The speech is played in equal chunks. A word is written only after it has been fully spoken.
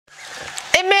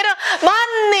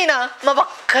किन म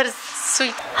भर्खर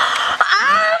सुई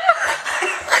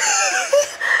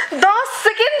 10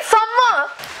 सेकेन्डसम्म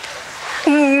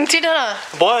छिटो न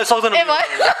भयो सक्दैन ए भयो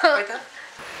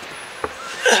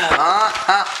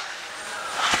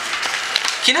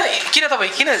किन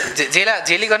तपाईँ किन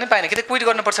झेली गर्नै पाएन कि त क्विट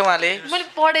गर्नुपर्छ उहाँले मैले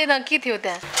पढेन के थियो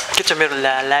त्यहाँ के छ मेरो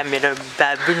लाला मेरो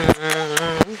बाबु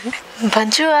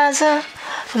भन्छु आज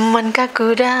मनका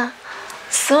कुरा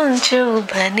सुन्छौ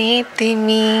भने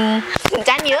तिमी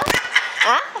जानियो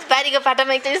बारीको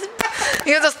पाटामा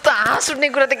एकचोटि यो जस्तो हाँस उठ्ने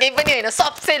कुरा त केही पनि होइन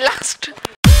सबसे लास्ट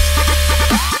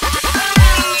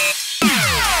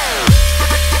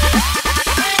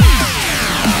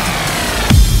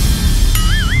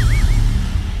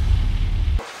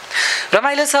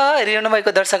रमाइलो छ हेरिरहनु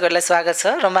भएको दर्शकहरूलाई स्वागत छ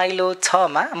रमाइलो 6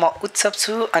 मा म उत्सव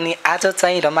छु अनि आज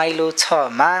चाहिँ रमाइलो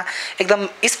 6 मा एकदम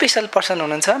स्पेशल पर्सन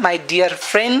हुनुहुन्छ माई डियर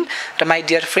फ्रेन्ड र माई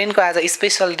डियर फ्रेन्डको आज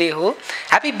स्पेशल डे हो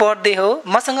ह्यापी बर्थडे हो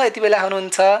मसँग यति बेला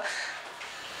हुनुहुन्छ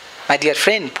माई डियर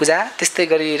फ्रेन्ड पूजा त्यस्तै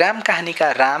गरी Ram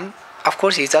कहानीका Ram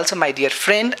of course he is also my dear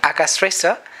friend Akash Shrestha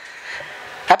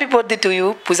happy birthday to you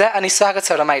पूजा अनि स्वागत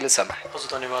छ रमाइलो 6 मा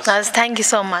हजुर थ्याङ्क यू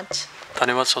सो मच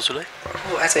धन्यवाद ससुलाई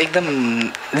आज एकदम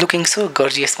लुकिङ सो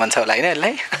गर्जियस भन्छ होला होइन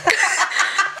यसलाई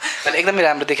एकदमै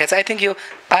राम्रो देखाएको छ आई थिङ्क यो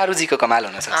पारुजीको कमाल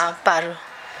हुनसक्छ पारु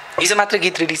हिजो मात्र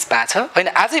गीत रिलिज भएको छ होइन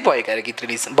आजै भएको अरे गीत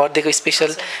रिलिज बर्थडेको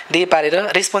स्पेसल डे पारेर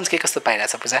रेस्पोन्स के कस्तो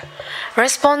पाइरहेछ पूजा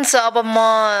रेस्पोन्स अब म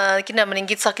किनभने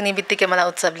गीत सकिने बित्तिकै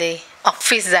मलाई उत्सवले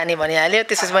अफिस जाने भनिहाल्यो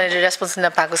त्यसपछि मैले रेस्पोन्स दिन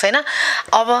पाएको छैन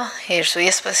अब हेर्छु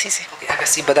यसपछि चाहिँ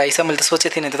आकाशी बधाई छ मैले त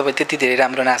सोचेको थिइनँ तपाईँ त्यति धेरै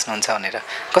राम्रो नाच्नुहुन्छ भनेर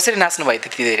कसरी नाच्नु भयो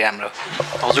त्यति धेरै राम्रो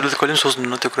हजुरले त कहिले पनि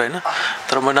सोच्नुहुन्न त्यो कुरा होइन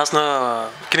तर म नाच्न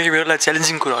किनकि मेरो लागि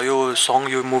च्यालेन्जिङ कुरा हो यो सङ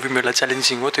यो मुभी मेरो लागि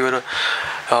च्यालेन्जिङ हो त्यही भएर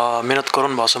मिहिनेत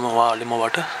गराउनु भएको छ उहाँहरूले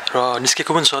मबाट र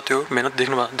निस्केको पनि छ त्यो मिहिनेत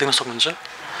देख्न सक्नुहुन्छ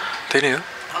त्यही नै हो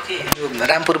यो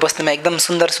रामपुर बस्तीमा एकदम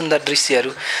सुन्दर सुन्दर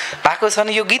दृश्यहरू भएको छन्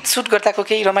यो गीत सुट गर्दाको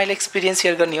केही रमाइलो एक्सपिरियन्स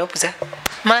सेयर गर्ने हो पूजा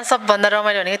मलाई सबभन्दा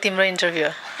रमाइलो भनेको तिम्रो इन्टरभ्यू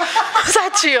हो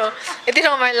साँच्ची हो यति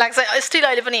रमाइलो लाग्छ स्टिल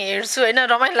अहिले पनि हेर्छु होइन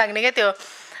रमाइलो लाग्ने क्या त्यो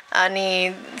अनि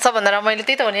सबभन्दा रमाइलो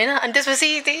त्यही त हो नि होइन अनि त्यसपछि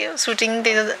त्यही सुटिङ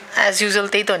त्यही एज युजुअल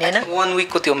त्यही त हो नि होइन 1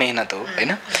 विकको त्यो मेहनत हो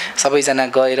होइन सबैजना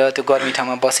गएर त्यो गर्मी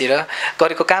ठाउँमा बसेर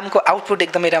गरेको कामको आउटपुट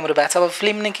एकदमै राम्रो भएको छ अब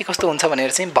फिल्म नै के कस्तो हुन्छ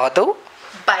भनेर चाहिँ भदौ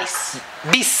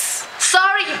 20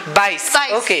 सरी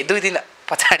 22 ओके 2 दिन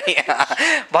पछाडि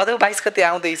भदौ 22 गते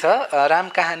आउँदैछ राम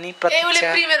कहानी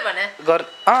प्रतीक्षा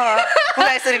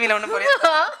कुरा यसरी मिलाउनु पर्यो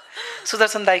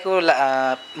सुदर्शन दाईको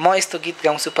म यस्तो गीत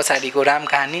गाउँछु पछाडिको राम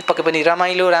कहानी पक्कै पनि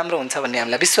रमाइलो राम्रो हुन्छ भन्ने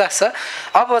हामीलाई विश्वास छ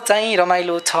अब चाहिँ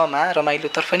रमाइलो 6 मा रमाइलो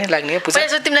तर्फ नै लाग्ने हो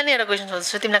पूजा तिमीलाई नै एउटा क्वेसन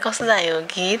सोध्छु तिमीलाई कस्तो लाग्यो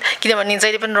गीत किनभने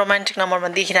जहिले पनि रोमान्टिक नम्बरमा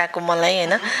देखिरहेको मलाई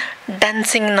होइन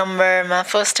डान्सिङ नम्बरमा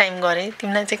फर्स्ट टाइम गरेँ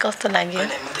तिमीलाई चाहिँ कस्तो लाग्यो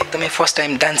एकदमै फर्स्ट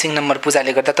टाइम डान्सिङ नम्बर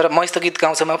पूजाले गर्दा तर म यस्तो गीत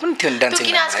गाउँछमा पनि थियो नि डान्सिङ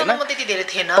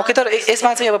ओके तर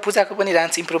यसमा चाहिँ अब पूजाको पनि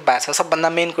डान्स इम्प्रुभ भएको छ सबभन्दा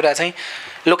मेन कुरा चाहिँ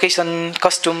लोकेसन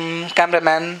कस्ट्युम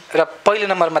क्यामराम्यान र पहिलो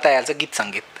नम्बरमा त आइहाल्छ गीत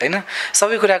सङ्गीत होइन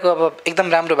सबै कुराको अब एकदम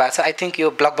राम्रो भएको छ आई थिङ्क यो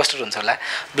ब्लकबस्टर हुन्छ होला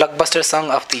blockbuster song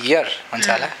of the year हुन्छ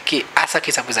होला कि आशा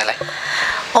के छ पूजालाई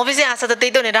अभियसली आशा त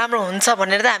त्यही त हो नि राम्रो हुन्छ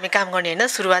भनेर त हामी काम गर्ने होइन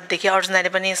सुरुवातदेखि अर्जुनले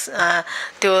पनि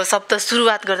त्यो शब्द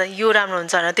सुरुवात गर्दा यो राम्रो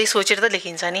हुन्छ भनेर त्यही सोचेर त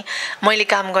लेखिन्छ नि मैले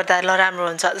काम गर्दा ल राम्रो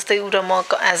हुन्छ जस्तै ऊ र म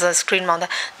एज अ स्क्रिनमा आउँदा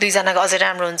दुईजनाको अझै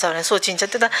राम्रो हुन्छ भनेर सोचिन्छ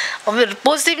त्यो त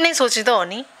पोजिटिभ नै सोच्ने त हो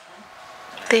नि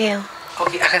त्यही हो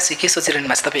ओके आकाश के सोचिरहनु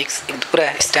भएको छ तपाईँ एकदम पुरा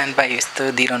स्ट्यान्ड बाई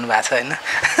यस्तो दिइरहनु भएको छ होइन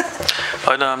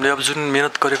होइन हामीले अब जुन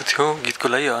मिहिनेत गरेको थियौँ गीतको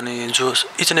लागि अनि जो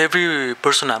इच एन्ड एभ्री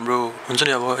पर्सन हाम्रो हुन्छ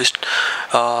नि अब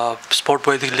स्पोर्ट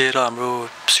बोयदेखि लिएर हाम्रो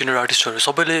सिनियर आर्टिस्टहरू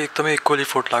सबैले एकदमै इक्वली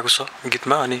एफोर्ट लागेको छ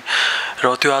गीतमा अनि र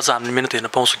त्यो आज हामीले मिहिनेत हेर्न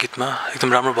पाउँछौँ गीतमा एकदम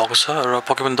राम्रो भएको छ र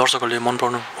पक्कै पनि दर्शकहरूले मन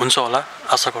पराउनु हुन्छ होला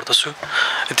आशा गर्दछु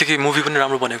यतिकै मुभी पनि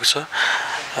राम्रो बनेको छ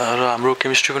र हाम्रो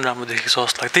केमिस्ट्री पनि राम्रो देखेको छ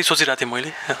जस्तो लाग्छ त्यही सोचिरहेको थिएँ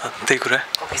मैले त्यही कुरा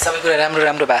सबै कुरा राम्रो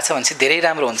राम्रो भएको छ भनेपछि धेरै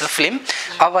राम्रो हुन्छ फिल्म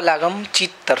अब लागौँ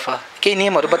चिटतर्फ केही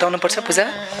नियमहरू बताउनुपर्छ पूजा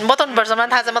बताउनुपर्छ मलाई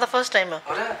थाहा छ म त फर्स्ट टाइम हो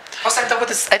फर्स्ट टाइम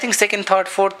तपाईँको I think second third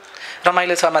fourth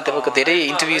रमाइलो 6 मा तपाईँको धेरै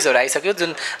इन्टरभ्युजहरू आइसक्यो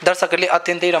जुन दर्शकहरूले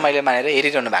अत्यन्तै रमाइलो मानेर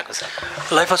हेरिरहनु भएको छ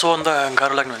लाइफमा सबभन्दा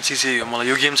गाह्रो लाग्ने भने चिज मलाई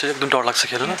यो गेम चाहिँ एकदम डर लाग्छ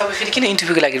खेल्न तपाईँ फेरि किन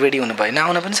इन्टरभ्यूको लागि रेडी हुनु भएन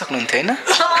आउन पनि सक्नुहुन्थ्यो होइन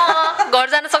घर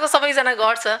जान सक्छ सबैजना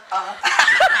घर छ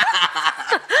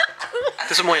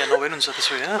त्यसो म यहाँ नभए हुन्छ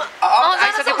त्यसो होइन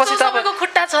आइसकेपछि तपाईँको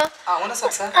खुट्टा छ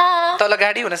हुनसक्छ तल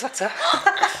गाडी हुनसक्छ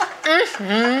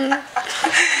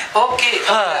ओके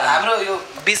हाम्रो यो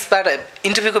बिचबाट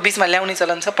इन्टरभ्यूको बिचमा ल्याउने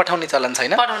चलन छ पठाउने चलन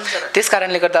छैन त्यस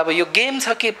कारणले गर्दा अब यो गेम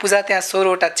छ कि पूजा त्यहाँ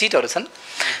 16 वटा चिटहरू छन्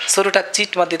 16 वटा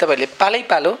चिट मध्ये तपाईँहरूले पालै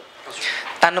पालो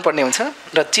तान्नुपर्ने हुन्छ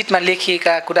र चिटमा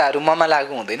लेखिएका कुराहरू ममा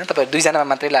लागु हुँदैन तपाईहरु दुईजनामा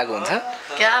मात्रै लागु हुन्छ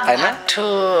हैन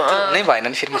नै भएन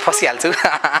नि फेरि म फसिहाल्छु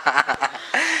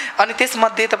अनि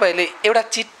त्यसमध्ये तपाईँहरूले एउटा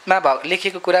चिटमा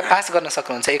लेखेको कुरा पास गर्न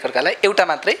सक्नुहुन्छ एकअर्कालाई एउटा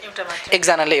मात्रै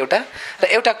एकजनाले एउटा र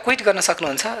एउटा क्विट गर्न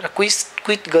सक्नुहुन्छ र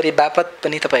क्विट गरे बापत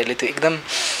पनि तपाईँहरूले त्यो एकदम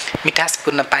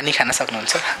मिठासपूर्ण पानी खान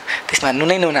सक्नुहुन्छ त्यसमा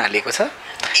नुनै हालेको छ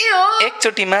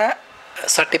एकचोटिमा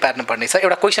सट्टै पार्नु पर्ने छ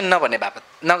एउटा क्वेसन नभन्ने बापत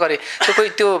नगरे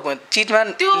त्यो चिटमा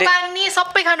त्यो पानी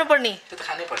सबै खानुपर्ने त्यो त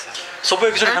खानै पर्छ सबै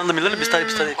एकचोटि खान त मिल्दैन बिस्तारै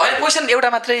बिस्तारै होइन क्वेसन एउटा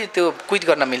मात्रै त्यो क्विट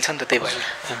गर्न मिल्छ नि त त्यही भएर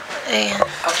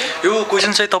यो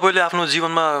क्वेसन चाहिँ तपाईँले आफ्नो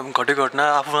जीवनमा घटेको घटना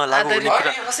आफूमा लागु हुने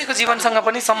कुरा कसैको जीवनसँग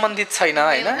पनि सम्बन्धित छैन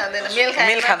होइन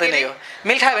मेल खाँदैन यो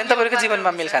मेल खायो भने तपाईँको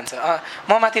जीवनमा मेल खान्छ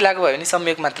म माथि लागु भयो भने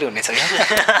संयोग मात्रै हुनेछ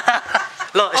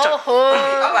ल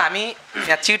अब हामी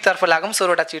यहाँ चिटतर्फ लागौँ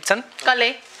 16वटा चिट छन्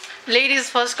लेडिज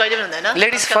फर्स्ट कहिले पनि हुँदैन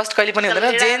लेडिज फर्स्ट कहिले पनि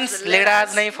हुँदैन जेन्ट्स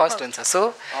लेडाज नै फर्स्ट हुन्छ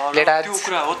सो लेडाज त्यो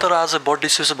कुरा हो तर आज बर्थडे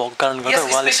सेस भएको कारणले गर्दा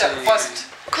उहाँले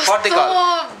बर्थडे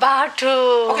बाटो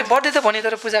ओके बर्थडे त भने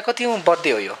तर पूजा कति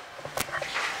बर्थडे हो यो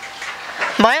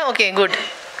भयो ओके गुड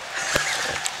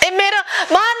ए मेरो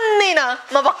मान्दिन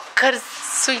म भर्खर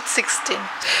स्विट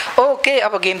 16 ओके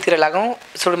अब गेमतिर लागौँ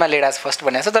सुरुमा लेडाज फर्स्ट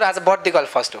भनेको छ तर आज बर्थडे गर्ल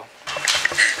फर्स्ट हो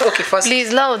ओके फर्स्ट प्लिज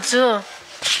ल हुन्छु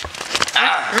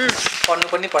पढ्नु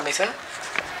पनि पर्ने छ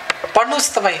पढ्नुहोस्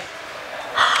तपाईँ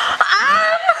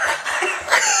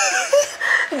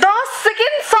 10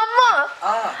 सेकेन्डसम्म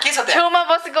के छ त्यहाँ छेउमा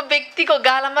बसेको व्यक्तिको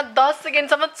गालामा 10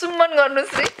 सेकेन्डसम्म चुम्बन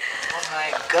गर्नुहोस् रे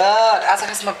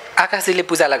आकाशजीले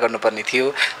पूजालाई गर्नुपर्ने थियो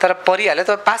तर परिहाल्यो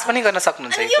त पास पनि गर्न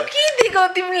सक्नुहुन्छ यो के दिएको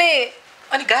तिमीले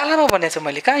अनि गालामा भनेको छु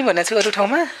मैले कहीँ भनेको छु अरू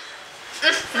ठाउँमा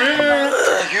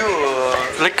यो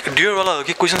लाइक डियर वाला हो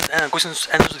कि क्वेसन्स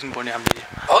एन्सर दिनुपर्ने हामीले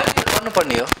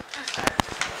गर्नुपर्ने हो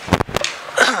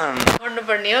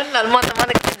गर्नुपर्ने हो ल म त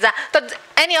त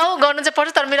एनी हाउ गर्नु चाहिँ पर्छ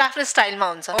तर मेरो आफ्नो स्टाइलमा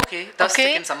हुन्छ ओके 10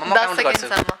 सेकेन्डसम्म म काउन्ट गर्छु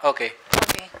ओके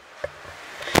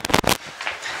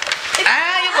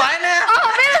यो भएन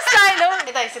मेरो स्टाइल हो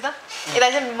यता आइस त यता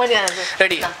आइस म जान्छु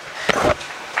रेडी यता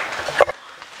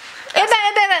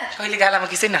कहिले गालामा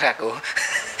किसै नखाएको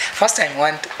फर्स्ट टाइम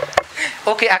 1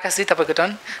 ओके आकाशजी तपाईँको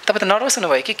टर्न तपाईँ त नर्भस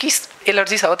हुनुभयो कि किस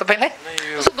एलर्जी छ हो तपाईँलाई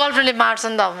उसको गर्लफ्रेन्डले मार्छ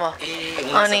नि त अब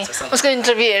अनि उसको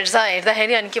इन्टरभ्यू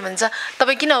हेर्दाखेरि अनि के भन्छ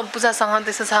तपाईँ किन पूजासँग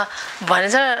त्यस्तो छ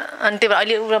भनेछ अनि त्यही भएर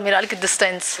अहिले उ र मेरो अलिकति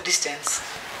डिस्टेन्स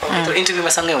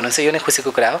इन्टरभ्यूमा सँगै हुनुहुन्छ यो नै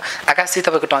खुसीको कुरा हो आकाशजी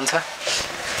तपाईँको टर्न छ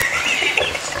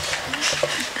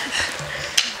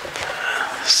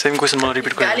सेम क्वेसन मलाई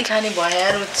रिपिट गर्नु गाली खाने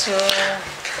भयो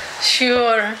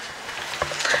स्योर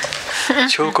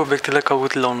छेउको व्यक्तिलाई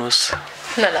कबुती लाउनुहोस्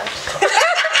ल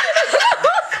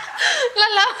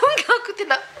गाउकुती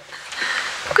ल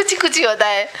कुची होता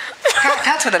है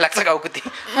कहाँ छँदा लाग्छ गाउकुती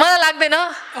मलाई लाग्दैन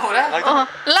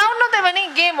लाउनु त भने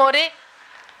गेम हो रे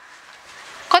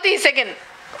कति सेकेन्ड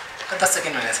 10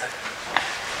 सेकेन्ड हुनेछ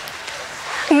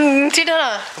छिटो न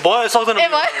भयो सक्दैन ए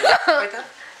भयो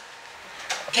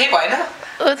केही भएन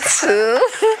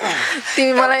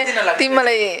तिमी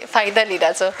मलाई फाइदा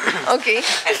लिइरहेछौ ओके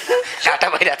घाटा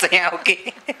भइरहेछ यहाँ ओके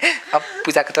अब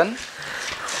पूजाको टर्न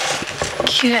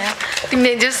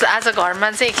तिमीले जस आज घरमा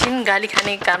चाहिँ एकछिन गाली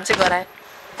खाने काम चाहिँ गराए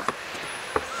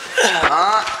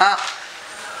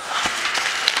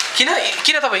किन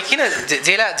तपाईँ किन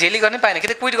झेली गर्नै पाएन कि त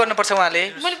क्विट गर्नुपर्छ उहाँले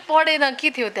मैले पढेन के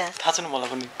थियो त्यहाँ थाहा छैन मलाई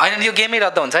पनि होइन यो गेमै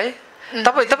रद्द हुन्छ है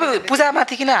तपाईँ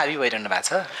पूजामाथि किन हाबी भइरहनु भएको छ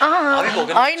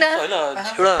होइन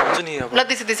एउटा हुन्छ नि अब ल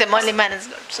त्यसो मैले म्यानेज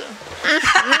गर्छु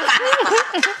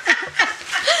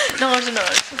नगर्छु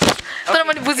तर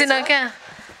मैले बुझिनँ क्या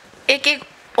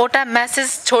एकवटा म्यासेज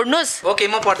छोड्नुहोस् ओके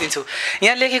म पढिदिन्छु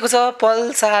यहाँ लेखेको छ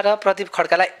पल्सा र प्रदीप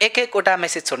खड्कालाई एकवटा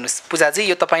मेसेज छोड्नुहोस् पूजाजी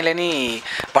यो तपाईँलाई नि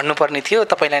भन्नुपर्ने थियो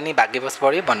तपाईँलाई नि भाग्यवश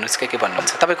पऱ्यो भन्नुहोस् के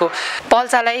भन्नुहुन्छ तपाईँको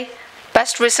पल्सालाई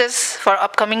best wishes for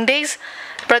upcoming days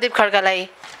Pradeep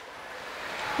खड्कालाई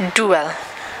do well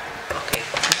okay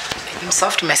एकदम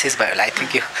सफ्ट मेसेज भयो होला आई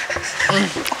थिङ्क यो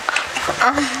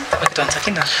तपाईँको टर्न छ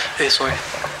किन ए सरी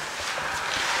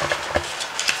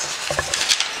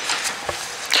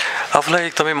आफूलाई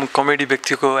एकदमै कमेडी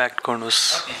व्यक्तिको एक्ट गर्नुहोस्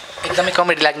एकदमै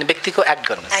कमेडी लाग्ने व्यक्तिको एक्ट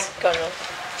गर्नुहोस्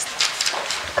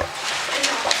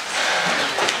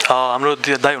हाम्रो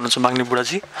दाइ हुनुहुन्छ माग्ने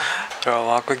बुढाजी र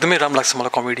उहाँको एकदमै राम्रो लाग्छ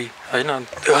मलाई कमेडी होइन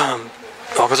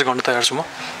उहाँको चाहिँ गर्नु तयार छु म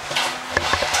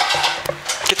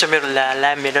के छ मेरो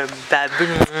लाला मेरो बाबु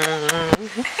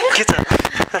के छ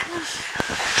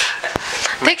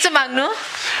ठिक छ माग्नु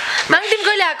तिमी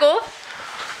कहिले आएको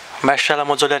मास्टरलाई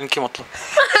मजाले आने के मतलब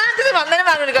त्यसरी भन्दैन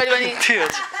माग्नुले कहिले पनि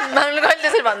ठिक छ माग्नुले कहिले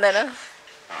त्यसरी भन्दैन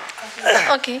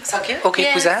ओके सक्यो ओके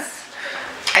पूजा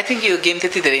आई थिङ्क यो गेम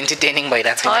त्यति धेरै इन्टरटेनिङ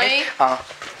भइरहेको छ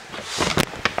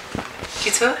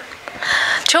के छ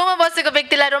छेउमा बसेको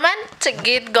व्यक्तिलाई रोमान्टिक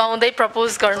गीत गाउँदै प्रपोज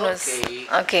गर्नुहोस्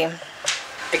ओके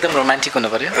एकदम रोमान्टिक हुनु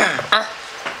पर्यो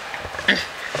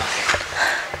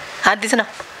हात दिन्छ न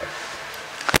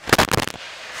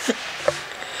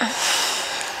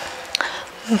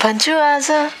भन्छु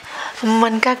आज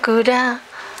मनका कुरा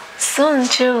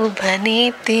सुन्छौ भने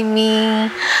तिमी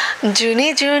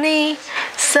जुनी जुनी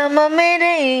सम्म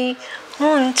मेरै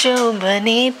हुन्छौ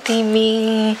भने तिमी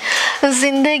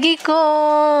जिन्दगीको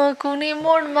कुनै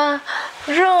मोडमा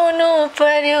रोनु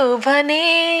पर्यो भने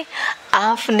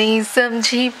आफ्नै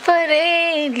सम्झी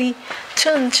परेली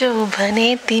छुन्छौ भने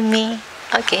तिमी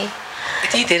ओके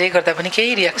यति धेरै गर्दा पनि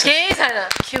केही रियाक्सन केही छैन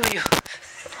के हो यो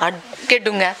हड्के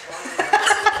ढुङ्गा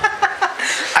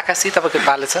आकाश तपाईँको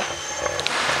पालो छ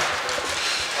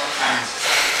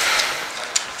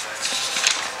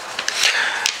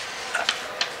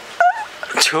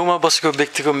छेउमा बसेको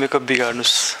व्यक्तिको मेकअप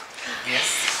बिगार्नुस्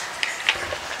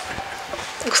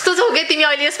कस्तो छौ के तिमी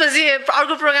अहिले यसपछि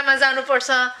अर्को प्रोग्राममा जानुपर्छ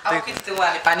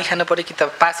उहाँले पानी खानु पर्यो कि त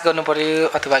पास गर्नु पर्यो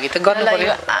अथवा कि त गर्नु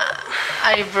पर्यो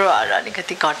आइब्रोहरू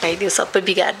अलिकति घटाइदियो सबै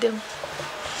बिगारिदियो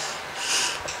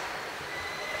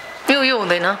यो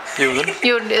हुँदैन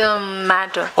यो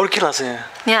म्याट हो अरू के लाग्छ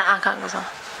यहाँ आँखाको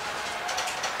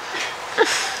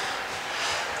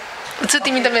छ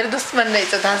तिमी त मेरो दुश्मन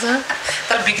रहेछ थाहा छ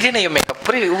तर बिग्रेन यो मेकअप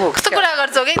पुरै कस्तो कुरा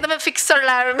गर्छौ कि एकदमै फिक्सर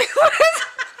लाएर मेकअप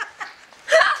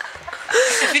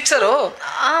फिक्सर हो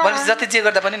भनेपछि जति जे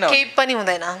गर्दा पनि केही पनि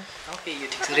हुँदैन ओके यो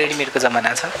ठिक छ रेडिमेडको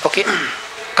जमाना छ ओके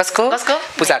कसको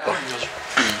पूजाको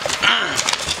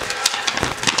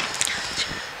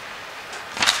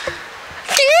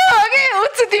के हो के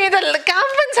हुन्छ तिमी त काम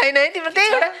पनि छैन है तिम्रो त्यही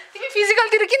भएर तिमी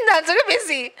फिजिकलतिर किन जान्छौ क्या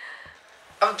बेसी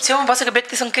अब छेउमा बसेको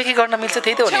व्यक्तिसँग के गर्न मिल्छ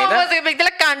त्यही त हो नि छेउमा बसेको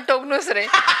व्यक्तिलाई कान टोक्नुहोस् रे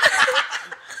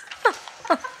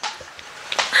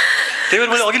त्यही भएर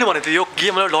मैले अघि नै भनेको थिएँ यो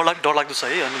गेम मलाई डर लाग्दो छ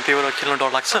है अनि त्यही भएर खेल्न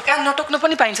डर लाग्छ कान नटोक्नु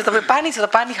पनि पाइन्छ तपाईँ पानी छ त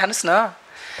पानी खानुहोस् न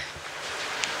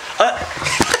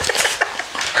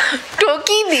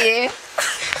टोकिदिए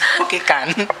ओके कान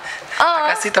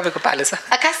आकाशी तपाईँको पालो छ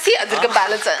आकाशी हजुरको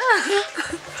पालो छ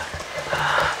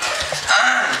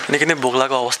निकै नै भोक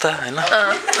लागेको अवस्था होइन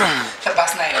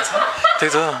त्यही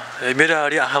त मेरो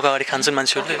अगाडि आँखाको अगाडि खान्छन्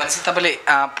मान्छेहरूले तपाईँले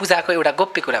पूजाको एउटा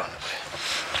गोप्य कुरा भन्नु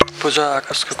पूजा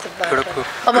आकाशको एउटा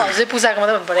अब हजुर पूजाको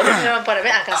मात्रै भन्नु पऱ्यो मेरोमा पऱ्यो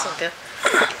भने आकाश हुन्थ्यो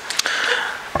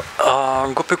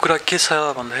गोप्य कुरा के छ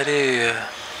भन्दाखेरि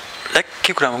लाइक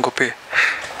के कुरामा गोप्य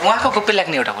उहाँको गोप्य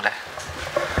लाग्ने एउटा कुरा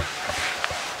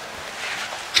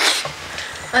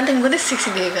अनि तिमी कतै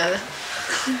सिक्सिदिएको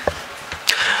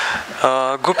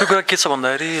गोप्य कुरा के छ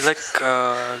भन्दाखेरि लाइक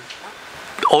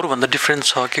अरूभन्दा डिफ्रेन्ट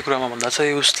छ के कुरामा भन्दा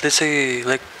चाहिँ उसले चाहिँ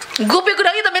लाइक गोप्य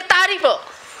कुरा कि त मेरो तारिफ हो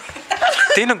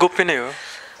त्यही न गोप्य नै हो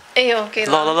ए ओके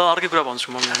ल ल ल अर्कै कुरा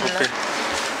भन्छु म गोप्य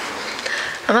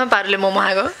आमा पारुले मोमो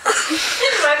आएको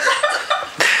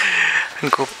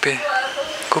गोप्य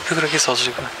गोप्य कुरा के छ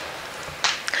हजुरको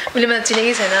उसले मलाई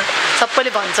चिनेकै छैन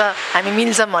सबैले भन्छ हामी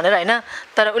मिल्छौँ भनेर होइन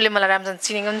तर उसले मलाई राम्रोसँग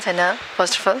चिनेको पनि छैन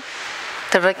फर्स्ट अफ अल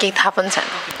तर केही थाहा पनि छैन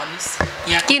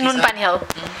के नुन पानी हो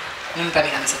नुन पानी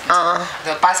खान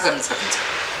सक्छ पास गर्न सकिन्छ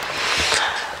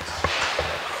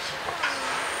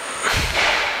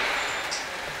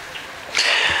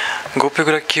गोप्य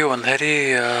कुरा के हो भन्दाखेरि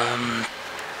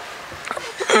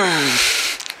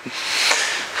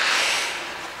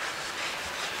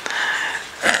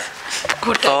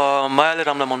मायाले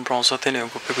रामलाई मन पराउँछ त्यही नै हो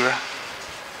गोप्य कुरा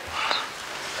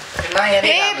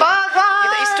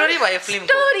स्टोरी भयो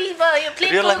फिल्मको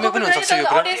रियल लाइफमा पनि हुन सक्छ यो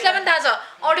कुरा अडियन्सलाई पनि थाहा छ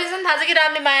अडियन्सलाई पनि थाहा छ कि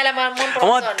रामले मायालाई मन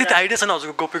पराउँछ त्यति आइडिया छैन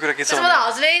हजुरको गोप्य कुरा के छ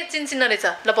हजुरले चिन्चिन्न रहेछ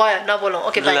ल भयो नबोलौँ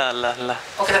ओके ल ल ल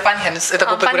ओके त पानी खानुस् यता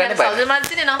गोप्य कुरा नै भयो हजुर मलाई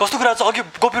चिनेन कस्तो कुरा छ अघि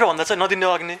गोप्य कुरा भन्दा चाहिँ नदिने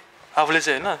अग्नि आफूले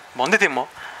चाहिँ होइन भन्दै थिएँ म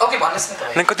ओके भन्नुस् न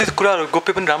अनि कति कुराहरू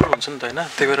गोप्य पनि राम्रो हुन्छ नि त होइन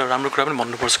त्यही भएर राम्रो कुरा पनि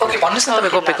भन्नुपर्छ ओके भन्नुस् न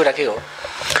तपाईँ गोप्य कुरा के हो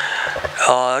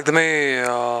एकदमै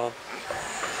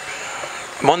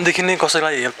मनदेखि नै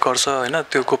कसैलाई हेल्प गर्छ होइन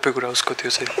त्यो गोप्य कुरा उसको त्यो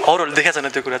चाहिँ अरूहरूले देखाएको छैन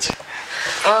त्यो कुरा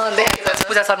चाहिँ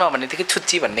पूजा शर्मा भन्नेदेखि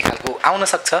छुच्ची भन्ने खालको आउन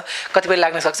सक्छ कतिपय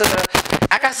लाग्न सक्छ तर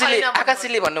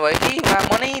आकाशजीले भन्नुभयो कि उहाँ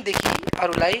मनैदेखि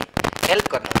अरूलाई हेल्प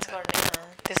गर्नुहुन्छ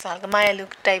त्यस्तो खालको मायालु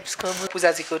टाइप्सको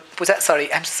पूजाजीको पूजा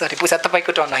सरी पूजा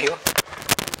तपाईँको टर्न आयो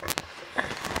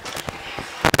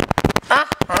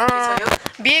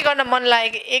बिहे गर्न मन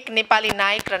लागेको एक नेपाली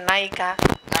नायक र नायिका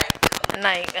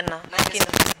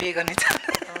बिहे गर्ने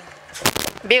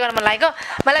बिहे गर्न मन लागेको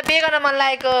मलाई बिहे गर्न मन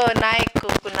लागेको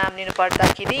नायकको नाम लिनु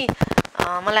पर्दाखेरि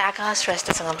मलाई आकाश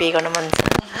श्रेष्ठसँग बिहे गर्न मन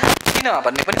छ किन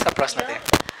भन्ने पनि छ प्रश्न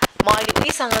त्यहाँ म अहिले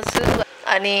उहीसँग छु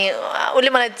अनि उसले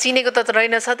मलाई चिनेको त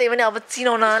रहेनछ त्यही पनि अब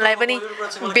चिनाउनलाई पनि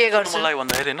बिहे गर्छु मलाई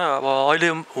भन्दाखेरि होइन अब अहिले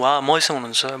उहाँ मैसँग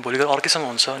हुनुहुन्छ भोलि अर्कैसँग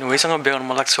हुन्छ अनि उहीसँग बिहे गर्न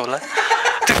मन लाग्छ होला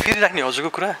त्यो फेरि राख्ने हजुरको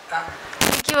कुरा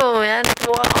के हो यहाँ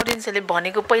अडियन्सहरूले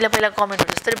भनेको पहिला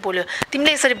कमेन्टहरू जस्तै बोल्यो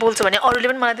तिमीले यसरी बोल्छौ भने अरूले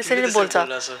पनि मलाई त्यसरी नै बोल्छ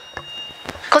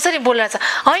कसरी बोलिरहेछ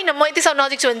होइन म यतिसम्म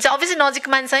नजिक छु भने चाहिँ अभियसली नजिक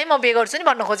मान्छे म बिहे गर्छु नि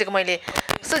भन्न खोजेको मैले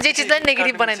सो जे चिजलाई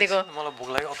नेगेटिभ बनाइदिएको मलाई भोक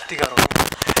लाग्यो अति गाह्रो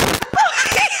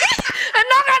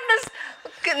नकाट्नुहोस्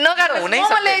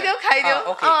मोमो ल्याइदेऊ खाइदेऊ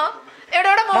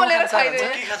एउटा मोमो लिएर खाइदेऊ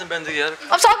के खान्छौ बिहानदेखि यार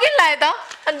अब सकिन लाग्यो त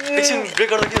एकछिन ब्रेक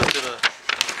गर्दा के हुन्छ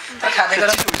त खाँदै गर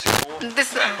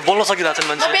बोल्न सकिरहेछ म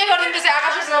मान्छे बिहे गर्दिनँ त्यसै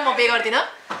आकाशसँग म बिहे गर्दिनँ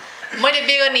मैले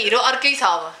बिहे गर्ने हिरो अर्कै छ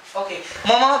अब ओके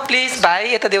मोमो प्लिज भाइ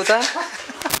यता देऊ त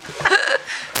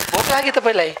भोक लाग्यो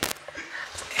तपाईँलाई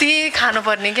ती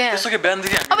खानुपर्ने क्या त्यसो के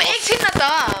बिहानदेखि अब एकछिन न त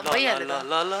भइहाल्यो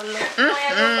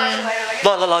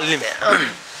ल लिम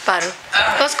पारु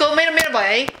कसको मेरो मेरो भयो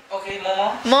है ओके मोमो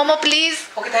मोमो प्लिज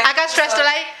आकाश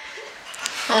श्रेष्ठलाई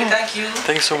थ्याङ्क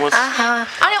यू सो मच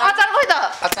अनि अचार खोइ त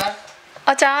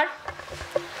अचार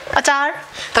अचार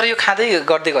तर यो खाँदै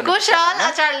गर्दै गर्नु कुशल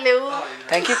अचार ल्याऊ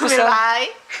थ्याङ्क यू कुशल भाइ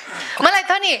मलाई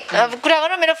त नि कुरा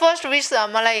गरौँ मेरो फर्स्ट विश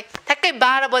मलाई ठ्याक्कै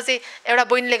 12 बजे एउटा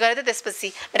बहिनीले गरेको थियो त्यसपछि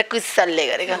मेरो कुशलले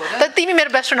गरेको तर तिमी मेरो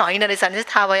बेस्ट फ्रेन्ड होइन रहेछ भने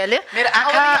थाहा भइहाल्यो मेरो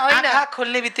आँखा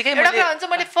खोल्ने बित्तिकै एउटा कुरा हुन्छ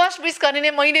मैले फर्स्ट विश गर्ने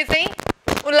नै मैले चाहिँ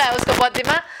उसलाई उसको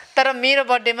बर्थडेमा तर मेरो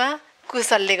बर्थडेमा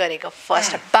कुशलले गरेको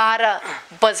फर्स्ट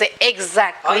 12 बजे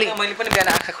एक्ज्याक्टली मैले पनि बिहान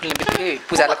आँखा खोल्ने बित्तिकै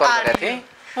पूजालाई कल गरेको थिएँ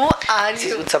Who are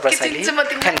you? Utsav Rasaili.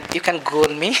 You can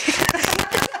goal me.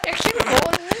 Actually,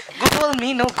 goal me. Goal me,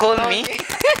 no goal me.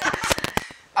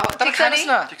 अब तर खानुस्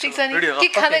न. ठीक छ नि. के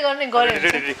खाँदै गर्ने गरे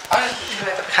रेडी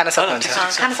खान सक्नुहुन्छ.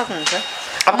 खान सक्नुहुन्छ.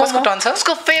 अब कसको टर्न छ?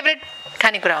 उसको फेभरेट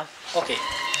खानेकुरा हो. ओके.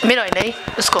 मेरो होइन है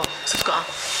उसको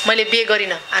मैले बिहे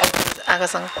गरिनँ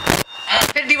आकासँग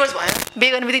फेरि डिभोर्स भयो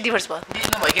बिहे गर्ने बित्तिकै डिभोर्स भयो बिहे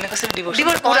नभइकन कसरी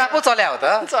डिभोर्स पुरा पो चल्या हो त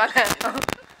चल्या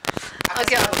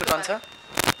ओके टर्न छ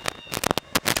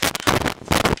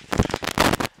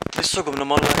विश्व घुम्न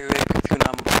मन लागेको एक व्यक्तिको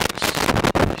नाम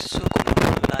विश्व घुम्न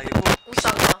मन लागेको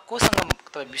कोसँग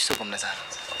तपाईँ विश्व घुम्न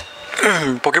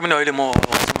चाहनुहुन्छ पक्कै पनि अहिले म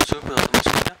उहाँसँग छु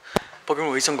पक्कै पनि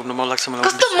उहीसँग घुम्न मन लाग्छ मलाई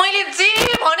कस्तो मैले जे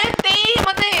भने त्यही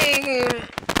मात्रै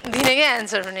दिने क्या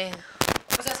एन्सर पनि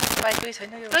केही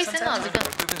छैन यो छैन हजुर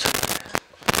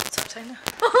छैन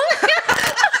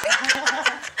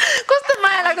कस्तो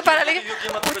माया लाग्दो पाराले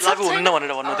लागु हुन्न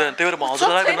भनेर भन्नु थियो त्यही भएर म हजुर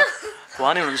लाग्दैन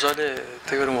उहाँ नै हुनुहुन्छ अहिले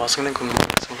त्यही भएर उहाँसँग नै घुम्नु मन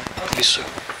लाग्छ मलाई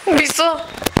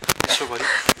विश्वभरि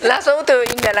लासौ त्यो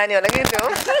इन्डिया लाने होला कि त्यो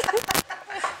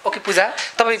ओके पूजा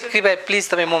तपाईँ कृपया प्लिज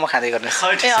तपाईँ मोमो खाँदै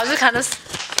गर्नुहोस् ए हजुर खानुहोस्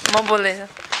म बोल्दैछ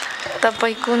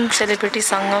तपाईँ कुन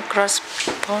सेलिब्रिटीसँग क्रस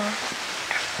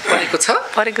परेको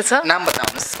छ नाम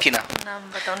बताउनुहोस् किन नाम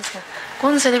बताउनुहोस् न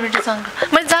कुन सेलिब्रिटीसँग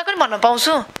मैले जहाँ पनि भन्न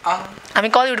पाउँछु हामी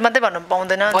कलिउड मात्रै भन्न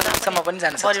पाउँदैन बलिउडसम्म पनि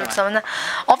जान सक्छ बलिउडसम्म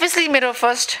अभियसली मेरो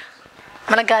फर्स्ट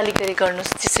मलाई गाली गरी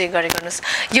गर्नुहोस् त्यसै गरी गर्नुहोस्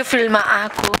यो फिल्डमा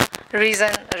आएको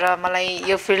रिजन र मलाई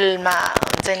यो फिल्डमा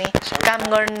हुन्छ नि काम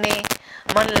गर्ने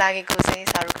मन लागेको चाहिँ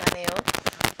शाहरुख खानै हो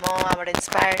म उहाँबाट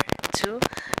इन्सपायर छु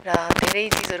र धेरै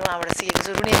चिजहरू उहाँबाट सिकेको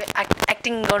छु रुने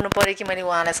एक्टिङ गर्नु पऱ्यो कि मैले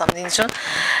उहाँलाई सम्झिन्छु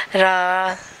र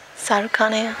शाहरुख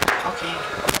खानै हो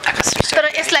तर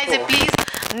यसलाई चाहिँ प्लिज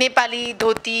नेपाली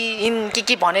धोती हिन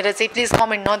के भनेर चाहिँ प्लिज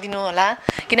कमेन्ट नदिनु होला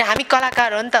किन हामी कलाकार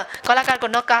हो नि त कलाकारको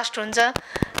न कास्ट हुन्छ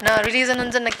न रिलिजन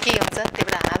हुन्छ न के हुन्छ त्यही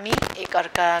भएर हामी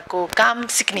एकअर्काको काम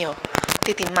सिक्ने हो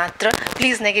त्यति मात्र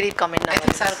प्लिज नेगेटिभ कमेन्ट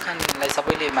नगर्नु शाहरुख खानलाई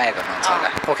सबैले माया गर्नुहुन्छ होला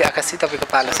ओके आकाशी तपाईँको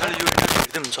पालो छ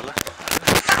हेर्नुहुन्छ होला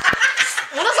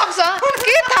हुनसक्छ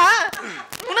के थाहा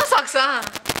हुनसक्छ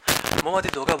ममाथि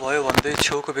धोका भयो भन्दै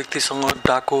छेउको व्यक्तिसँग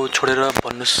डाको छोडेर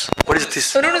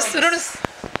भन्नुहोस् रुनुस्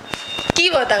के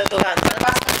भयो त धोका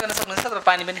पास गर्न सक्नुहुन्छ तर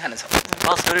पानी पनि खान सक्नुहुन्छ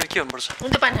पास गरेर के गर्नुपर्छ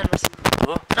हुन्छ पानी खानुपर्छ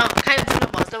हो खाइदिनु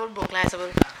भजबाट भोक लागेछ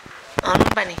बरु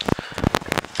पानी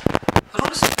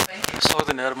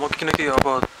सक्दैन यार म किनकि अब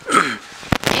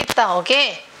यता हो के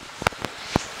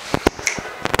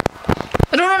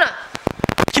रुनु न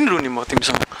किन रुने म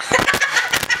तिमीसँग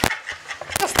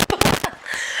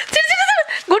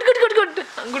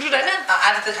गुड होइन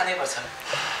आज त खानै पर्छ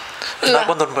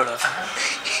बन्द गर्नुपर्छ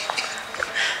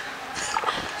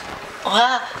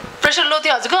प्रेसर लो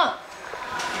थियो हजुरको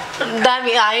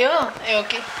दामी आयो ए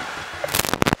ओके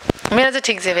मेरो चाहिँ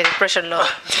ठिक छ फेरि प्रेसर लो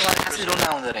खासै रुन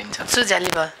आउँदो रहेछ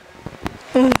सुझाली भयो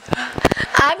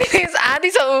आधी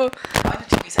छ ऊ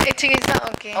ए ठिकै छ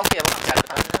ओके ओके अब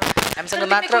हामीसँग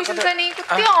मात्र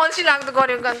कति अल्छी लाग्दो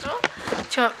गर्यो कान्छु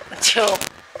छेउ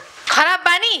खराब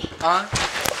बानी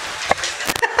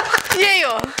यही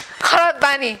हो खराब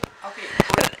बानी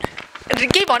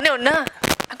केही भन्ने हुन्न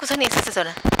आएको छ नि यस्तो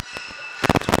छोरा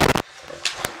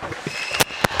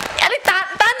अलिक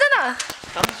तान्छ न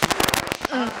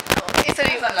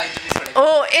यसरी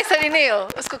यसरी नै हो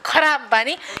उसको खराब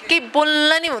बानी केही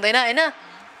बोल्न नि हुँदैन होइन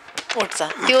उठ्छ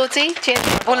त्यो चाहिँ चेन्ज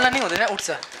बोल्न नि हुँदैन उठ्छ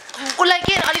उसलाई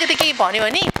के अलिकति केही भन्यो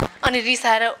भने अनि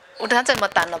रिसाएर उठान्छ म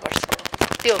तान्न पर्छ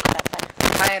त्यो खराब बानी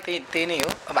माया त्यही नै हो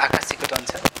अब आकाशजीको टर्न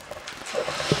छ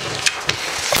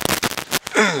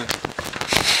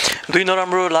दुई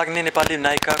नराम्रो लाग्ने नेपाली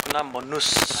नायिकाको नाम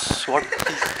भन्नुहोस्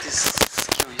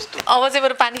अब चाहिँ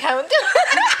बरु पानी खायो हुन्थ्यो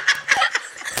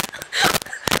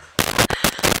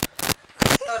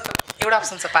एउटा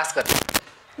अप्सन छ पास गर्ने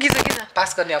के छ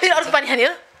पास गर्ने फेरि अर्को पानी खाने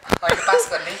हो अहिले पास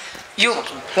गर्ने यो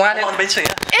उहाँले ए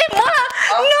म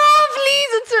नो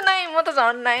प्लिज उच्छु नाइ म त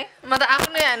झन् नाइ म त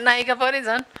आफ्नै नायिका परे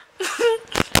झन्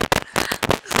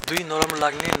दुई नराम्रो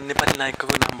लाग्ने नेपाली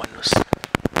नायिकाको नाम भन्नुहोस्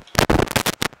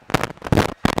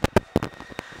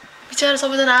बिचारा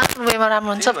सबैजना आफ्नो वेमा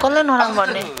राम्रो हुन्छ कसलाई नराम्रो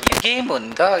भन्ने यो गेम हो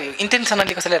नि त यो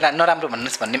इन्टेन्सनली कसैले नराम्रो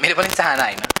भन्नुहोस् भन्ने मेरो पनि चाहना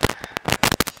होइन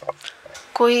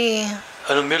कोही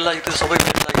होइन मेरो लागि त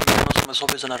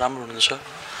सबैजना राम्रो हुनुहुन्छ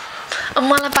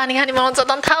मलाई पानी खाने बनाउँछ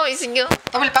त थाहा भइसक्यो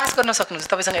तपाईँले पास गर्न सक्नुहुन्छ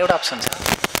तपाईँसँग एउटा अप्सन छ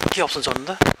के अप्सन छ भन्नु त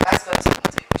पास गर्न सक्नुहुन्छ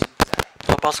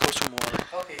पास गर्छु म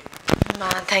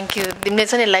थ्याङ्क यू तिमीले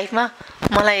चाहिँ नि लाइफमा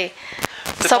मलाई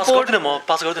सपोर्ट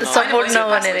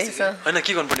नगर्ने रहेछ होइन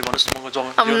के गर्नुपर्ने भन्नुहोस् म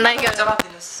जवाब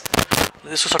दिनुहोस्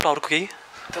यसो सट्टा अर्को केही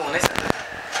त हुनेछ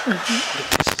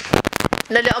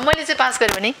ल मैले चाहिँ पास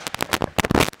गरेँ भने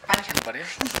पानी खानु पर्यो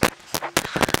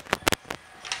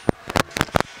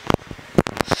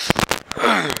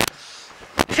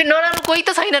फेरि नराम्रो कोही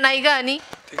त छैन नायिका अनि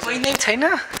कोही नै छैन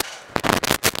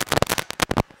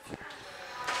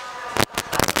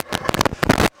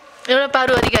एउटा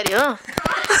पारु अधिकारी हो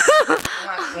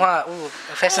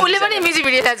उसले पनि म्युजिक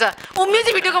भिडियो थाहा छ ऊ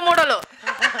म्युजिक भिडियोको मोडल हो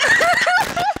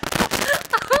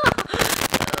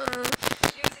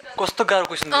कस्तो गाह्रो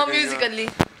क्वेसन म्युजिकल्ली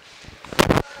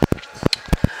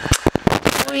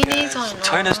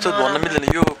छैन यस्तो भन्न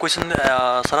मिल्दैन यो क्वेसन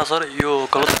सरासर यो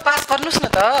गलत पास गर्नुहोस् न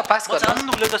त पास गर्नु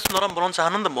चाहनु उसले त नराम्रो बनाउन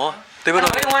चाहनु नि त म त्यही भएर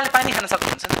उहाँले पानी खान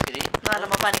सक्नुहुन्छ नि फेरि ल म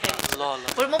पानी खाइदिन्छु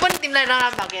ल म पनि तिमीलाई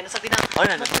नराम्रो भएको हेर्न सक्दिनँ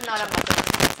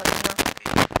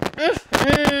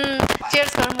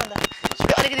चेयर्स गरौँ न त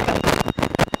अलिकति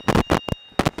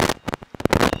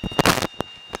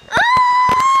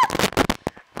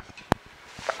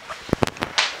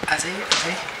अझै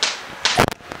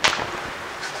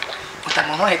उता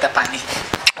मोमो यता पानी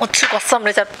उच्छु कसम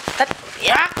रहेछ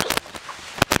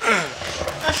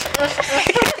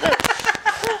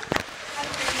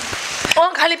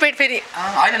खाली पेट फेरि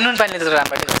होइन नुन पानीले त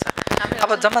राम्रो गर्छ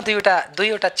अब जम्मा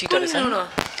दुईवटा चिटहरू छ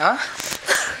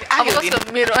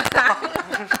मेरो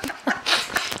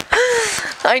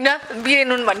होइन बिरे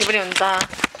नुन भन्ने पनि हुन्छ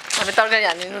हामी तरकारी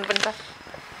हाल्ने नुन पनि छ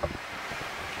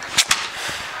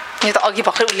यो त अघि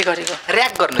भर्खर उसले गरेको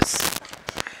ऱ्याक गर्नुहोस्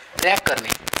ऱ्याक गर्ने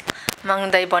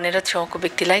माग्दै बनेर छेउको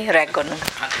व्यक्तिलाई ऱ्याक गर्नु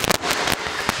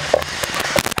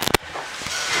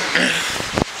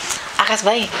आकाश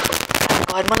भाइ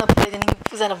घर मलाई पुऱ्याइदिने कि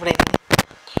पूजालाई पुऱ्याइदिने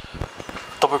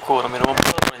तपाईँको हो र मेरोमा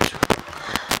पुऱ्याइदिन्छु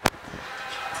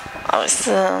के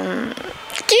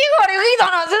गरेको कि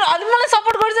धन हजुर अलिक मलाई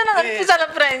सपोर्ट गर्छ न पूजालाई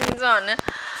पुऱ्याइदिन्छ भने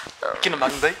किन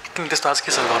माग्दै किन त्यस्तो आज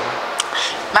के छ घरमा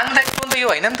माग्दा टोन त यो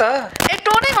होइन नि त ए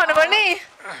टोनै भन्नुपर्ने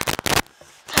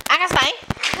आकाश भाइ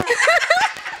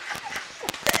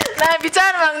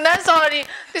विचार माग्दा सरी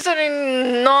त्यसरी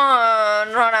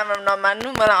नराम्रो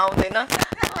नमान्नु मलाई आउँदैन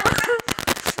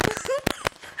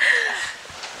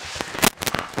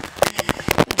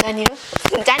जानी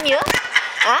हो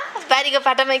बारीको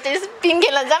पाटामा एकचोटि पिङ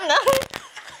खेल्न जाऊँ न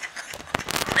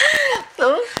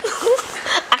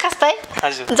आकाश भाइ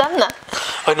जाऊँ न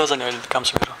होइन नजाने अहिले काम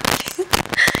छ मेरो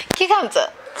के काम छ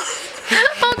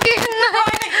ओके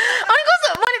अनि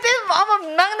कस्तो मैले त्यही अब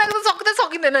माग्दा त सक्दै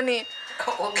सकिँदैन नि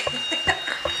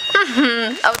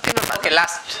अब तिम्रो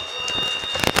लास्ट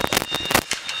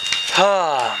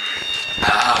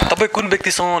तपाईँ कुन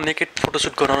व्यक्तिसँग नेकेड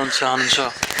फोटोसुट गराउन चाहनुहुन्छ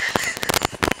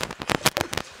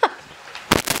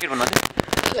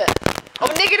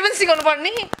अब नेकेड पनि सिकाउनु पर्ने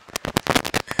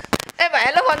ए भाइ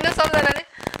हेलो भन्नु सबजनाले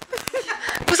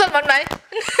कुशल भन्नु भाइ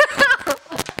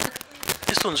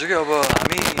यस्तो हुन्छ कि अब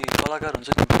हामी कलाकार हुन्छ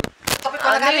नि तपाईँ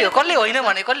कलाकारै हो कसले होइन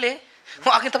भने कसले म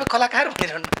अघि तपाईँ कलाकार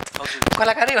भनिरहनु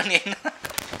कलाकारै हो नि होइन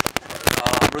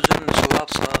हाम्रो जुन स्वभाव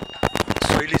छ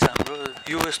शैली छ हाम्रो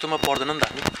यो यस्तोमा पर्दैन नि त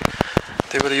हामी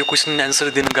त्यही भएर यो क्वेसन एन्सर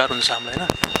दिनु गाह्रो हुन्छ हामीलाई होइन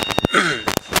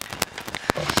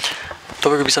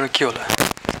तपाईँको विचारमा के होला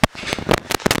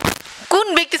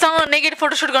कुन व्यक्तिसँग नेगेटिभ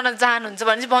फोटोसुट गर्न चाहनुहुन्छ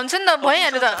भने चाहिँ भन्छु नि त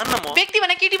भइहाल्यो त व्यक्ति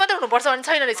भने केटी मात्रै हुनुपर्छ भने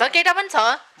छैन रहेछ केटा पनि छ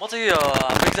म चाहिँ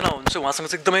हाम्रो एकजना हुनुहुन्छ उहाँसँग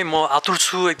चाहिँ एकदमै म आतुर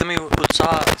छु एकदमै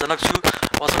उत्साहजनक छु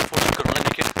उहाँसँग फोटोसुट गर्नलाई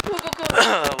निकै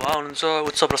उहाँ हुनुहुन्छ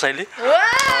उत्सव रसाइली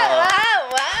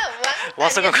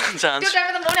उहाँसँग गर्न चाहन्छु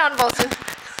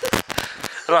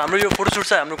र हाम्रो यो फोटोसुट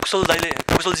चाहिँ हाम्रो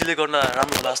कुशलजीले गर्न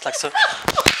राम्रो होला जस्तो लाग्छ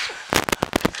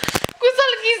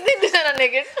कुशल किस दिँदैन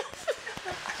नेगेटिभ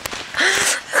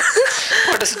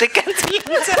सुटै क्यान्सल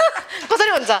हुन्छ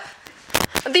कसरी हुन्छ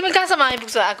तिमी कहाँसम्म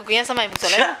आइपुग्छ आएको यहाँसम्म आइपुग्छ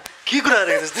होला के कुरा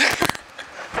गरेको जस्तो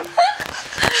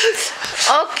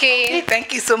okay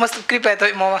thank you so much कृपया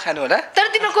तपाईँ मोमो खानु होला तर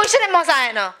तिम्रो क्वेसनै मजा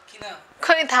आएन किन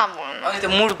खै थाहा अनि त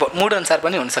मुड अनुसार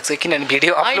पनि हुनसक्छ किनभने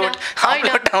भिडियो अपलोड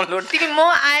डाउनलोड तिमी म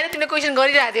आएर तिमीले क्वेसन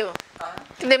गरिरहेको थियौ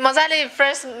तिमीले मजाले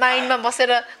फ्रेस माइन्डमा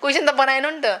बसेर क्वेसन त बनाएनौ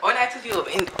नि त होइन एक्चुअली यो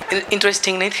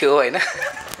इन्ट्रेस्टिङ नै थियो होइन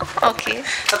okay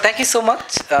thank you so much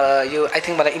यो आई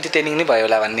थिङ्क मलाई इन्टरटेनिङ नै भयो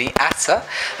होला भन्ने आश छ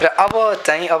र अब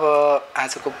चाहिँ अब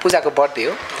आजको पूजाको बर्थडे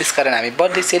हो त्यस कारण हामी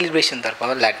बर्थडे सेलिब्रेसनतर्फ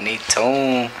लाग्नेछौँ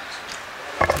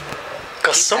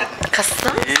कसम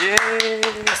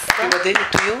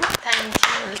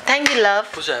thank you love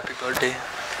Puja happy birthday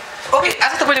okay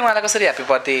आज तपाईँले मलाई कसरी ह्याप्पी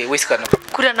बर्थडे विस गर्नु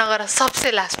कुरा नगर सबसे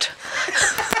लास्ट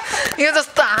यो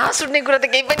जस्तो हाँस उठ्ने कुरा त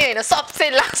केही पनि होइन सबसे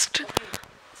लास्ट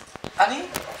अनि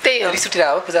त्यही हो रिस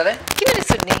उठिरहेको हो पूजालाई किन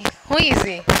रिस उठ्ने हो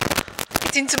इजी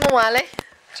चिन्छु म उहाँलाई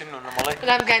चिन्नुहुन्न मलाई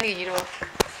रामकानी हिरो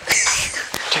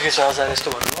ठिकै छ आज यस्तो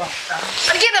भन्नुभयो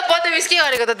अनि के त बर्थडे विस के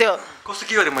गरेको त त्यो कस्तो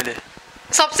के गरेँ मैले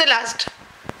सबसे लास्ट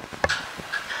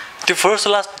त्यो फर्स्ट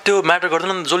लास्ट त्यो म्याटर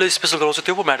गर्दैन जसले स्पेसल गराउँछ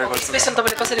त्यो पो म्याटर गर्छ स्पेसल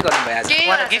तपाईँले कसरी गर्नुभयो आज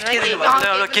उहाँलाई गिफ्ट के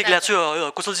दिनुभयो एउटा केक ल्याएको छु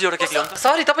कुशलजी एउटा केक ल्याउनु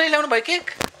सरी तपाईँले ल्याउनु भयो केक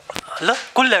ल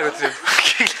कसले ल्याएको थियो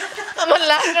म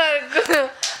लास्ट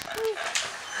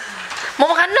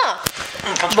मोमो खान्न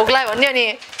भोक लाग्यो भन्ने अनि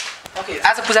ओके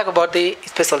आज पूजाको बर्थडे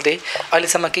स्पेसल डे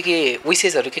अहिलेसम्म के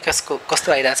विसेसहरू के कसको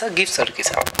कस्तो आइरहेछ गिफ्ट्सहरू के छ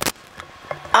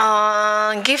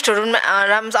गिफ्टहरू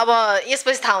राम्रो अब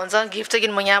यसपछि थाहा हुन्छ गिफ्ट चाहिँ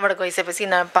किन म यहाँबाट गइसकेपछि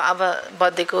अब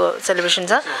बर्थडेको सेलिब्रेसन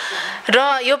छ र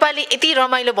योपालि यति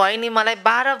रमाइलो भयो नि मलाई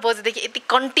 12 बजेदेखि यति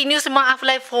कन्टिन्युस म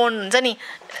आफूलाई फोन हुन्छ नि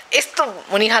यस्तो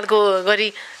हुने खालको गरी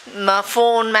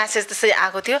फोन म्यासेज त्यसरी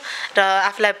आएको थियो र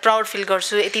आफूलाई प्राउड फिल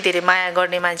गर्छु यति धेरै माया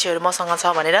गर्ने मान्छेहरू मसँग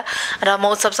छ भनेर र म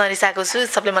उत्सवसँग रिसाएको छु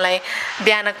सबले मलाई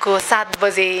बिहानको 7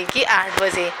 बजे कि 8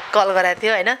 बजे कल गराएको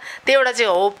थियो होइन त्यो एउटा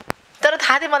चाहिँ हो तर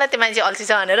थाहा थियो मलाई त्यो मान्छे अल्छी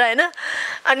छ भनेर होइन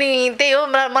अनि त्यही हो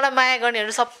मलाई माया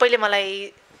गर्नेहरू सबैले मलाई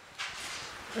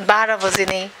 12 बजे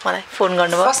नै मलाई फोन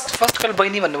गर्नुभयो फर्स्ट कल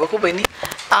बहिनी भन्नुभएको बहिनी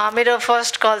मेरो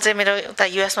फर्स्ट कल चाहिँ मेरो उता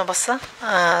युएसमा बस्छ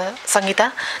सङ्गीता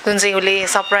जुन चाहिँ उसले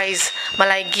सरप्राइज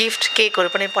मलाई गिफ्ट केकहरू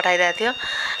पनि पठाइरहेको थियो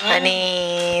अनि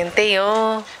त्यही हो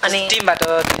अनि टिमबाट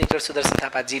डिरेक्टर सुदर्शन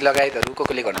थापाजी लगायतहरू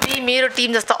कसले गर्नु मेरो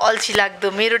टिम जस्तो अल्छी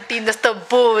लाग्दो मेरो टिम जस्तो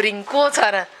बोरिङ को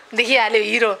छ र देखिहाल्यो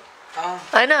हिरो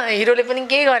होइन हिरोले पनि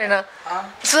केही गरेन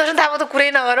सुदर्शन थापा त कुरै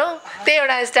नगरौ त्यही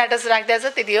एउटा स्ट्याटस राखिदिएको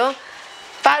छ त्यति हो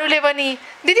पारुले पनि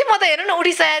दिदी म त हेर्नु न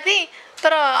उठिसकेको थिएँ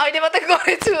तर अहिले मात्रै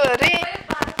गरेछु अरे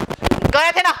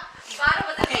गएको थिएन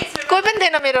कोही पनि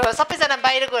थिएन मेरो सबैजना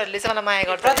बाहिरकोहरूले चाहिँ मलाई माया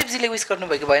गर्छ प्रदीपजीले विस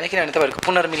गर्नुभएको भएन किनभने तपाईँहरूको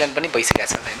पुनर्मिलन पनि भइसकेको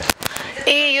छ होइन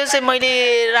ए यो चाहिँ मैले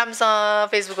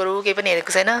राम्रोसँग फेसबुकहरू केही पनि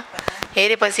हेरेको छैन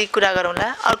हेरेपछि कुरा गरौँला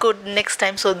अर्को नेक्स्ट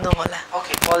टाइम सोध्नु होला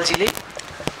ओके पलजीले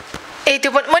ए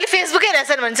त्यो पनि मैले फेसबुकै हेरेको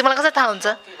छैन भने चाहिँ मलाई कसरी थाहा हुन्छ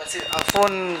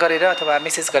फोन गरेर अथवा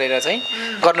मेसेज गरेर चाहिँ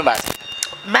गर्नुभएको छ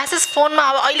म्यासेज फोनमा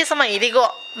अब अहिलेसम्म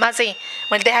हेरेकोमा चाहिँ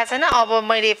मैले देखाएको छैन अब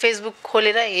मैले फेसबुक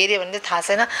खोलेर हेरेँ भने चाहिँ थाहा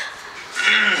छैन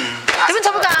त्यो पनि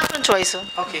सबैको आफ्नो चोइस हो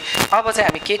ओके अब चाहिँ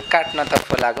हामी केक काट्नतर्फ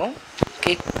लागौँ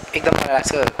केक एकदम मलाई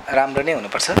लाग्छ राम्रो नै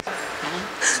हुनुपर्छ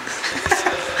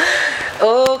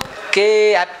okay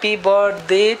happy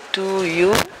birthday to you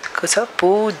को छ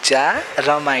पूजा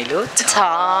रमाइलो छ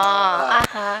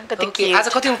कति आज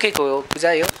कतिौँ केक हो पूजा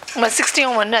यो म 60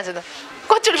 औँ भनिरहेको छु त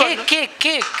कति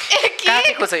केक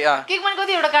काटेको चाहिँ केक पनि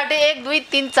कतिवटा काटेँ 1 2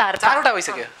 3 4 चारवटा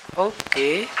भइसक्यो ओके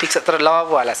ठिक छ तर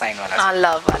लभवाला साइनवाला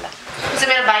लभवाला चाहिँ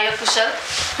मेरो भाइ हो कुशल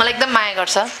मलाई एकदम माया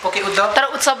गर्छ ओके उद्धव तर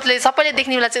उत्सवले सबैले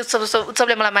देख्ने बेला चाहिँ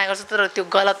उत्सवले मलाई माया गर्छ तर त्यो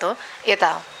गलत हो यता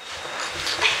हो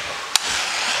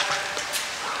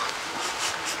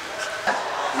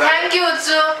thank you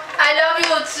उत्सु I love you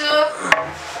उत्सु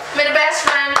मेरो बेस्ट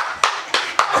फ्रेन्ड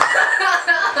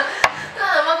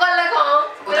म कसलाई खुवाऊँ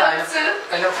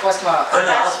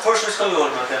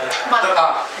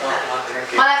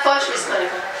मलाई फर्स्ट विस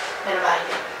गरेको मेरो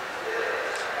भाइले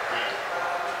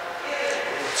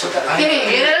तिमी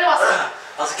हेरेर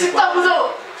बस चित्त बुझौ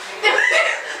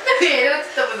हेरेर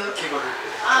चित्त बुझौ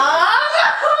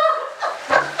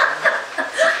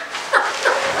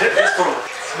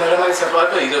मेरो मान्छे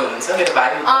अर्को हिरो हुनुहुन्छ मेरो भाइ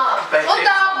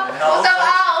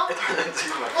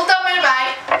उता मेरो भाइ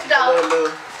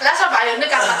लास्टमा भाइहरू नै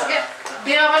काम लाग्छ क्या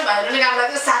बिहामा पनि भाइहरू नै काम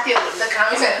लाग्छ साथीहरू त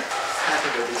कामै छैन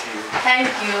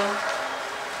थ्याङ्क यू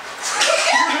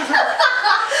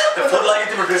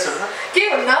के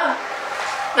हुन्न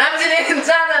राम्रोले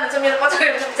जहाँ जानुहुन्छ मेरो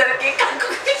पछाडि बिचरा के कामको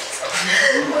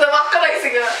उता मक्क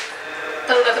लागिसक्यो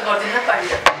तर उता त गर्दैन पारि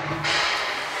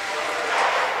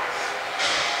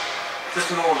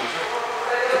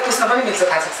पुस्न पनि मिल्छ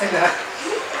थाहा छैन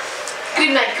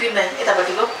क्रिम लाइन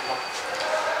यतापट्टिको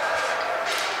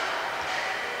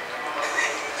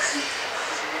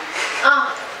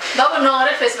दब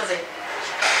नगरे फेसमा चाहिँ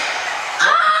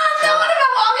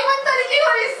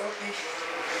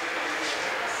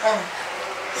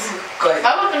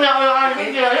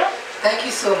Thank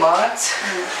you so much.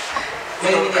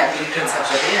 Many happy returns of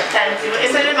the day. Thank you.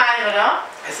 यसरी माया गर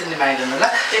यसरी माया गर्नु ल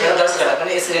दर्शकहरुलाई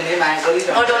पनि यसरी नै माया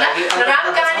गरिरहनु राम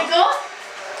कहानीको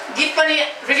गीत पनि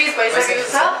रिलिज भइसकेको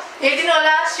छ हेर्दिनु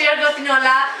होला शेयर गर्दिनु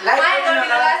होला माया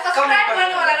गर्दिनु होला सब्स्क्राइब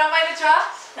गर्नु होला रमाइलो छ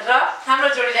र हाम्रो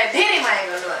जोडीलाई धेरै माया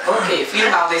गर्नु होला ओके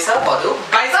फिल्म आउँदैछ भदौ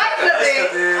 22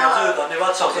 हजुर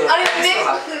धन्यवाद सक्छु अनि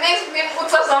नेक्स्ट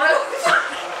उत्सव समय